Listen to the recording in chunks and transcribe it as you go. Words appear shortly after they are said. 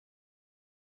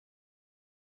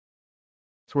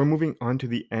So we're moving on to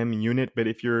the M unit, but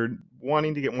if you're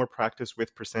wanting to get more practice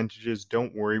with percentages,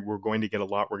 don't worry, we're going to get a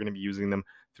lot. We're going to be using them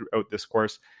throughout this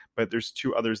course, but there's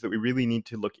two others that we really need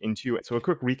to look into. So a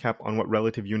quick recap on what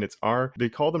relative units are. They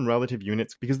call them relative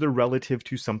units because they're relative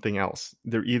to something else.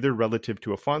 They're either relative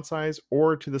to a font size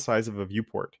or to the size of a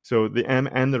viewport. So the M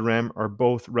and the rem are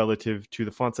both relative to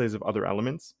the font size of other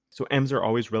elements. So M's are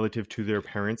always relative to their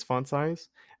parent's font size,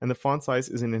 and the font size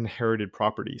is an inherited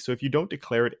property. So if you don't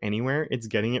declare it anywhere, it's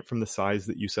getting it from the size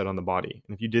that you set on the body.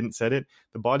 And if you didn't set it,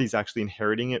 the body's actually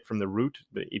inheriting it from the root,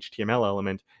 the HTML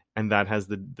element, and that has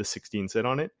the 16 set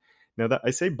on it. Now that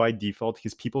I say by default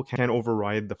because people can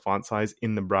override the font size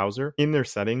in the browser in their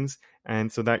settings, and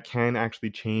so that can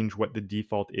actually change what the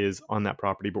default is on that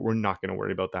property, but we're not going to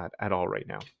worry about that at all right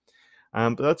now.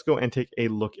 But let's go and take a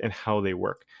look at how they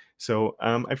work. So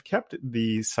I've kept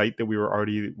the site that we were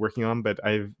already working on, but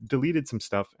I've deleted some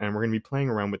stuff and we're going to be playing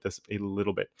around with this a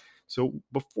little bit. So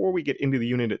before we get into the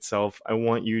unit itself, I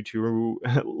want you to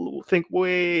think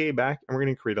way back and we're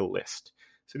going to create a list.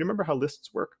 So do you remember how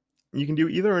lists work? You can do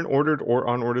either an ordered or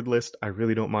unordered list. I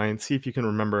really don't mind. See if you can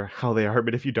remember how they are,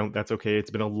 but if you don't, that's okay. It's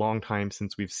been a long time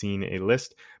since we've seen a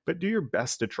list, but do your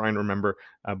best to try and remember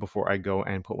before I go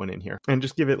and put one in here. And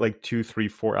just give it like 2, 3,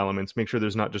 4 elements. Make sure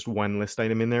there's not just one list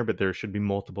item in there, but there should be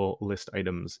multiple list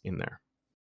items in there.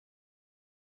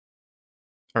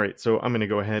 All right, so I'm going to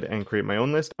go ahead and create my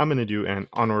own list. I'm going to do an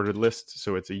unordered list.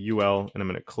 So it's a UL, and I'm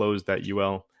going to close that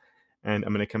UL. And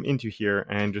I'm going to come into here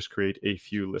and just create a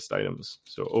few list items.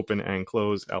 So open and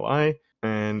close LI,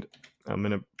 and I'm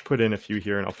going to put in a few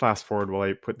here, and I'll fast forward while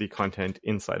I put the content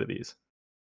inside of these.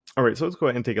 All right, so let's go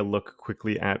ahead and take a look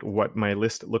quickly at what my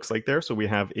list looks like there. So we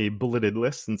have a bulleted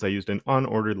list since I used an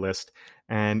unordered list,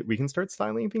 and we can start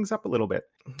styling things up a little bit.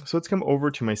 So let's come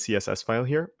over to my CSS file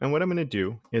here, and what I'm going to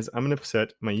do is I'm going to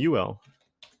set my UL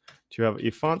to have a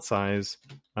font size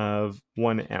of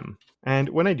 1M. And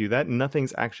when I do that,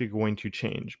 nothing's actually going to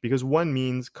change because 1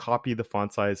 means copy the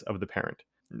font size of the parent.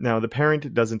 Now, the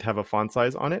parent doesn't have a font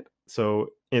size on it, so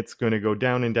it's going to go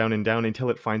down and down and down until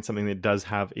it finds something that does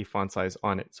have a font size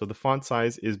on it. So the font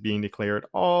size is being declared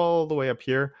all the way up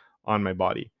here on my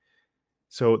body.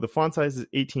 So the font size is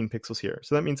 18 pixels here.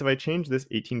 So that means if I change this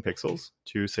 18 pixels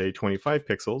to, say, 25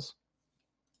 pixels,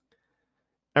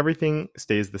 everything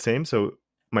stays the same. So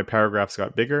my paragraphs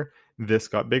got bigger, this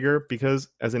got bigger, because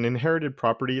as an inherited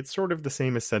property, it's sort of the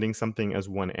same as setting something as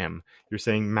 1M. You're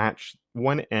saying match,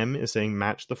 1M is saying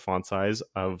match the font size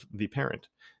of the parent.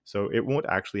 So it won't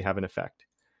actually have an effect.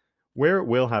 Where it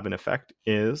will have an effect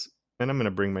is, and I'm going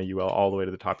to bring my UL all the way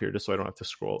to the top here just so I don't have to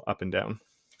scroll up and down.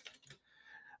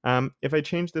 If I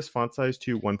change this font size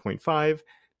to 1.5,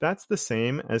 that's the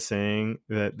same as saying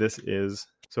that this is,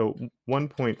 so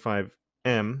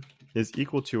 1.5M is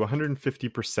equal to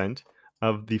 150%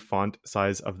 of the font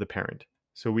size of the parent.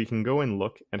 So we can go and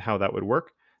look at how that would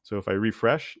work. So if I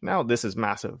refresh, now this is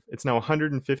massive. It's now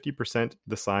 150%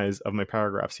 the size of my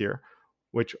paragraphs here,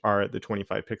 which are the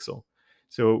 25 pixel.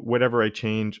 So whatever I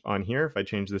change on here, if I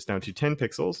change this down to 10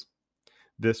 pixels,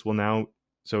 this will now,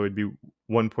 so it'd be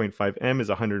 1.5M is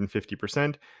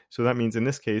 150%. So that means in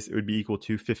this case, it would be equal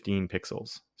to 15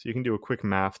 pixels. So you can do a quick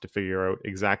math to figure out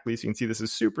exactly. So you can see this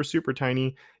is super, super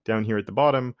tiny down here at the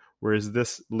bottom, whereas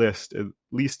this list, at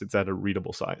least it's at a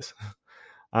readable size.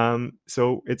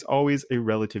 So it's always a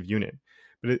relative unit.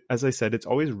 But as I said, it's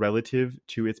always relative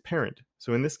to its parent.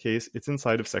 So in this case, it's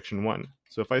inside of section 1.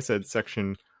 So if I said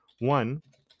section 1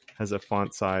 has a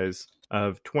font size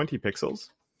of 20 pixels,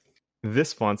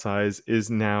 this font size is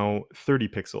now 30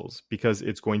 pixels because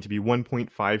it's going to be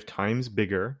 1.5 times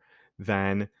bigger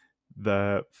than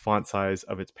the font size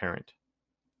of its parent.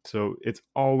 So it's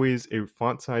always a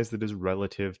font size that is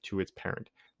relative to its parent.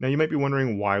 Now you might be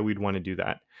wondering why we'd want to do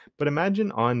that. But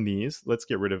imagine on these, let's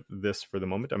get rid of this for the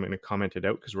moment. I'm going to comment it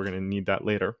out because we're going to need that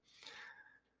later.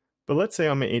 But let's say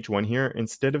on my H1 here,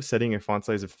 instead of setting a font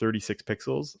size of 36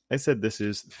 pixels, I said this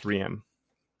is 3M.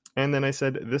 And then I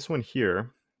said this one here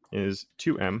is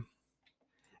 2M.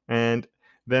 And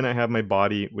then I have my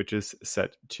body, which is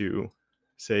set to,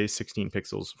 say, 16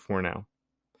 pixels for now.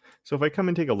 So if I come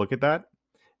and take a look at that,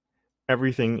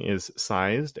 everything is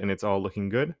sized and it's all looking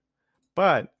good.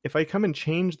 But if I come and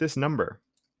change this number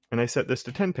and I set this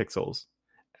to 10 pixels,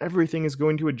 everything is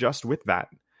going to adjust with that.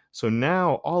 So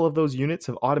now all of those units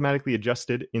have automatically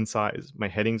adjusted in size. My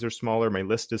headings are smaller, my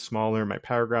list is smaller, my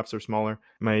paragraphs are smaller,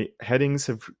 my headings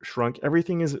have shrunk.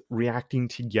 Everything is reacting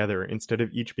together instead of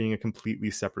each being a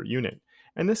completely separate unit.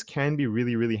 And this can be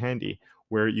really, really handy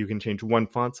where you can change one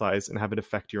font size and have it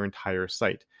affect your entire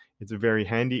site. It's very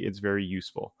handy, it's very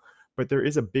useful. But there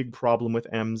is a big problem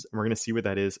with M's, and we're going to see what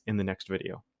that is in the next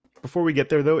video. Before we get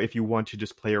there though, if you want to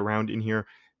just play around in here,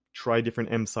 try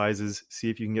different M sizes, see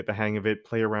if you can get the hang of it,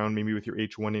 play around maybe with your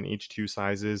H1 and H2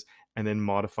 sizes, and then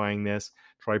modifying this.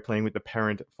 Try playing with the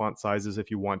parent font sizes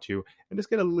if you want to, and just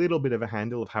get a little bit of a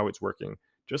handle of how it's working.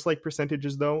 Just like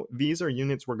percentages though, these are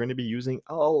units we're going to be using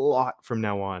a lot from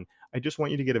now on. I just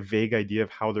want you to get a vague idea of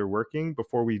how they're working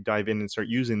before we dive in and start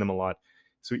using them a lot.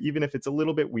 So even if it's a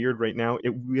little bit weird right now,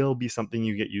 it will be something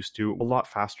you get used to a lot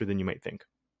faster than you might think.